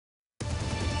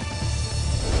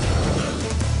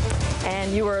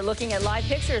And you were looking at live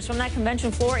pictures from that convention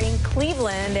floor in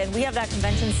Cleveland, and we have that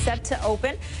convention set to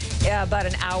open about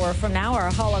an hour from now.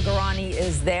 Our Hala Garani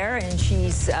is there, and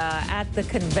she's at the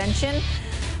convention.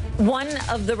 You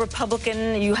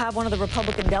have one of the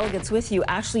Republican delegates with you,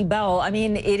 Ashley Bell. I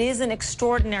mean, it is an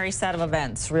extraordinary set of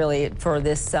events, really, for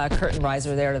this curtain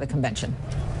riser there to the convention.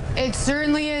 It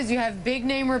certainly is. You have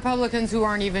big-name Republicans who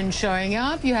aren't even showing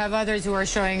up. You have others who are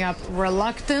showing up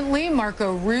reluctantly.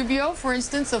 Marco Rubio, for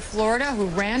instance, of Florida, who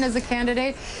ran as a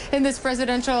candidate in this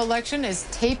presidential election, is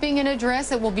taping an address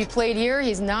that will be played here.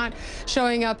 He's not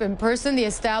showing up in person. The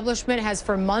establishment has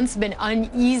for months been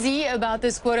uneasy about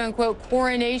this quote-unquote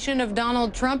coronation of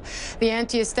Donald Trump, the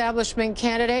anti-establishment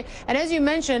candidate. And as you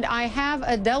mentioned, I have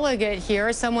a delegate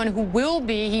here, someone who will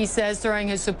be, he says, throwing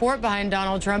his support behind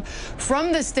Donald Trump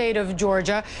from the state of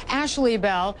Georgia, Ashley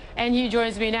Bell, and he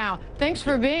joins me now. Thanks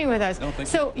for being with us. No,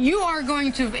 so you are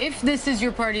going to, if this is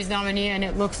your party's nominee and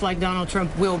it looks like Donald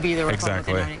Trump will be the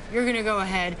Republican nominee, you're going to go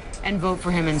ahead and vote for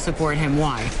him and support him.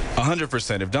 Why?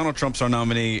 100%. If Donald Trump's our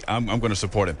nominee, I'm going to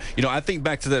support him. You know, I think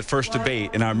back to that first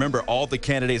debate, and I remember all the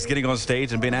candidates getting on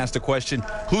stage and being asked the question,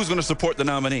 who's going to support the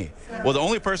nominee? Well, the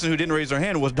only person who didn't raise their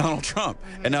hand was Donald Trump.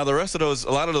 And now the rest of those,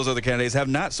 a lot of those other candidates have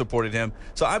not supported him.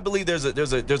 So I believe there's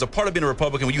a part of being a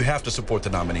Republican where you have to support the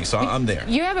nominee. So I'm there.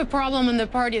 You have a problem in the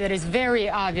party that is very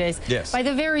obvious. Yes. By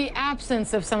the very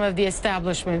absence of some of the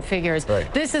establishment figures.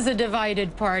 Right. This is a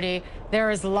divided party. There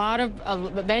is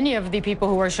many of the people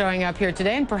who are showing up here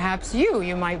today, and perhaps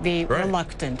you might be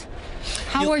reluctant.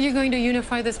 How are you going to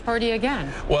unify this party again?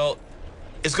 Well,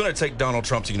 it's going to take Donald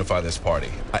Trump to unify this party.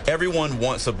 Everyone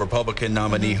wants a Republican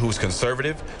nominee who's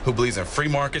conservative, who believes in free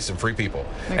markets and free people.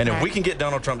 Okay. And if we can get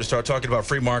Donald Trump to start talking about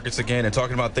free markets again and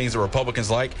talking about things that Republicans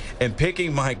like, and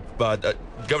picking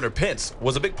Governor Pence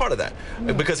was a big part of that,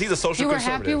 because he's a social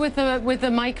conservative. You were happy with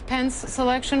the Mike Pence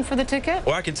selection for the ticket?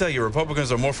 Well, I can tell you,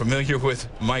 Republicans are more familiar with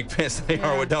Mike Pence than they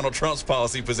are with Donald Trump's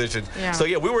policy position. Yeah. So,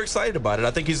 yeah, we were excited about it.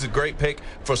 I think he's a great pick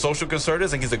for social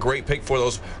conservatives. I think he's a great pick for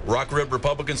those rock-ribbed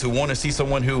Republicans who want to see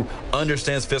someone who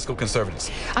understands fiscal conservatives.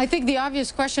 I think the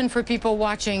obvious question for people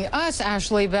watching us,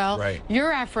 Ashley Bell,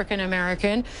 you're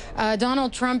African-American.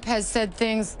 Donald Trump has said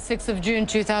things 6th of June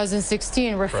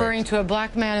 2016, referring to a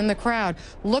black man in the crowd.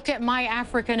 Look at my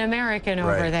African-American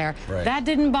over there. That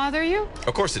didn't bother you?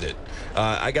 Of course it did.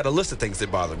 I got a list of things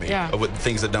that bother me, with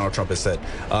things that Donald Trump has said.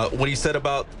 When he said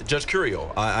about Judge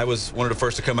Curio, I was one of the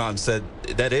first to come out and said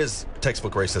that is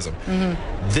textbook racism.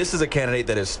 This is a candidate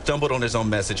that has stumbled on his own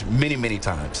message many, many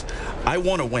times. I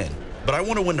want to win, but I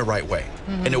want to win the right way.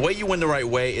 And the way you win the right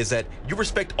way is that you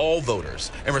respect all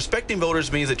voters. And respecting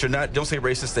voters means that don't say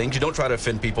racist things, you don't try to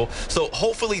offend people. So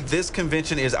hopefully this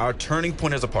convention is our turning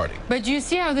point as a party. But do you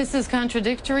see how this is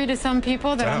contradictory to some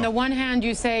people? That on the one hand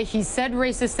you say he said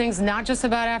racist things not just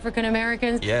about African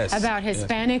Americans, about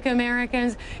Hispanic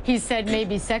Americans. He said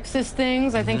maybe sexist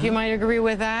things. I think you might agree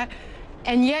with that.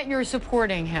 And yet you're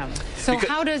supporting him. So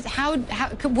how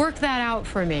work that out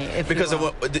for me, if because you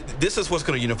will. This is what's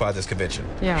going to unify this convention.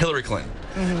 Hillary Clinton.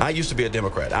 I used to be a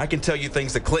Democrat. I can tell you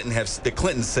things that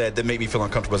Clinton said that made me feel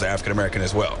uncomfortable as an African American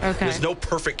as well. There's no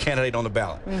perfect candidate on the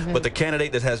ballot, but the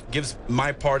candidate that gives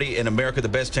my party and America the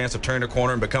best chance of turning a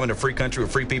corner and becoming a free country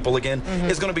with free people again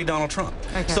is going to be Donald Trump.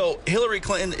 So Hillary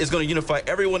Clinton is going to unify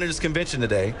everyone in this convention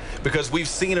today, because we've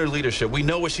seen her leadership. We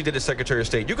know what she did as Secretary of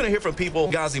State. You're going to hear from people,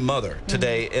 Ghazi mother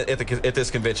today at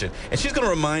this convention, and she's going to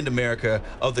remind America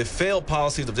of the failed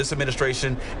policies of this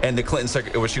administration and the Clinton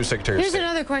when she was Secretary of State. Here's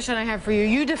another question I have for you.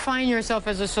 You define yourself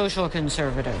as a social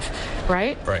conservative,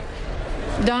 right? Right.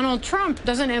 Donald Trump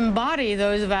doesn't embody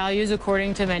those values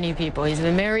according to many people. He's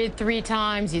been married 3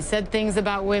 times. He said things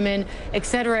about women, et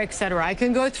cetera, et cetera. I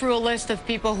can go through a list of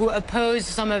people who oppose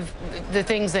some of the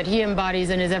things that he embodies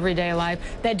in his everyday life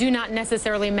that do not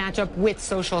necessarily match up with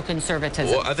social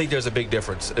conservatism. Well, I think there's a big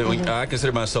difference. I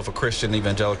consider myself a Christian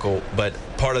evangelical, but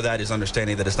part of that is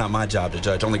understanding that it's not my job to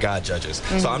judge. Only God judges.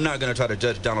 So I'm not going to try to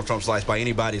judge Donald Trump's life by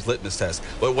anybody's litmus test.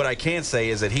 But what I can say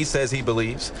is that he says he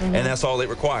believes, and that's all it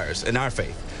requires in our faith.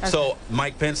 So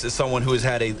Mike Pence is someone who has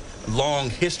had a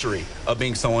long history of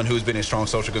being someone who's been a strong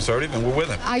social conservative, and we're with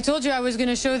him. I told you I was going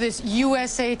to show this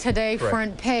USA Today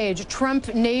front page.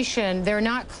 Trump Nation. They're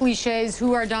not cliches.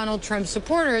 Who are Donald Trump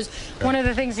supporters? One of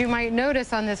the things you might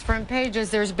notice on this front page is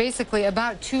there's basically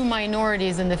about 2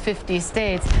 minorities in the 50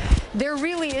 states. There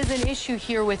really is an issue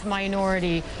here with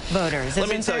minority voters. Let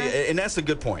me tell you, and that's a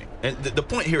good point. And the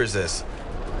point here is this.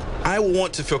 I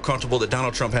want to feel comfortable that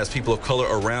Donald Trump has people of color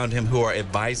around him who are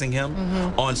advising him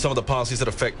on some of the policies that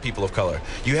affect people of color.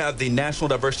 You have the National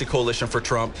Diversity Coalition for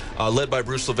Trump, led by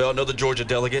Bruce Lavelle, another Georgia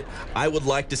delegate. I would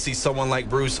like to see someone like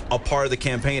Bruce a part of the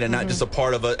campaign and not just a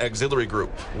part of an auxiliary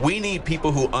group. We need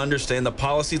people who understand the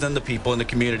policies and the people in the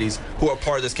communities who are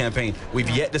part of this campaign. We've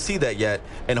yet to see that yet,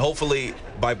 and hopefully,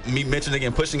 by me mentioning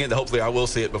and pushing it, hopefully I will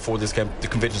see it before the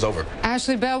convention is over.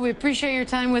 Ashley Bell, we appreciate your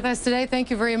time with us today.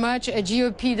 Thank you very much. A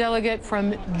GOP delegate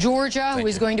from Georgia who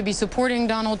is going to be supporting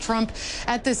Donald Trump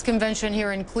at this convention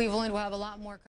here in Cleveland. We'll have a lot more.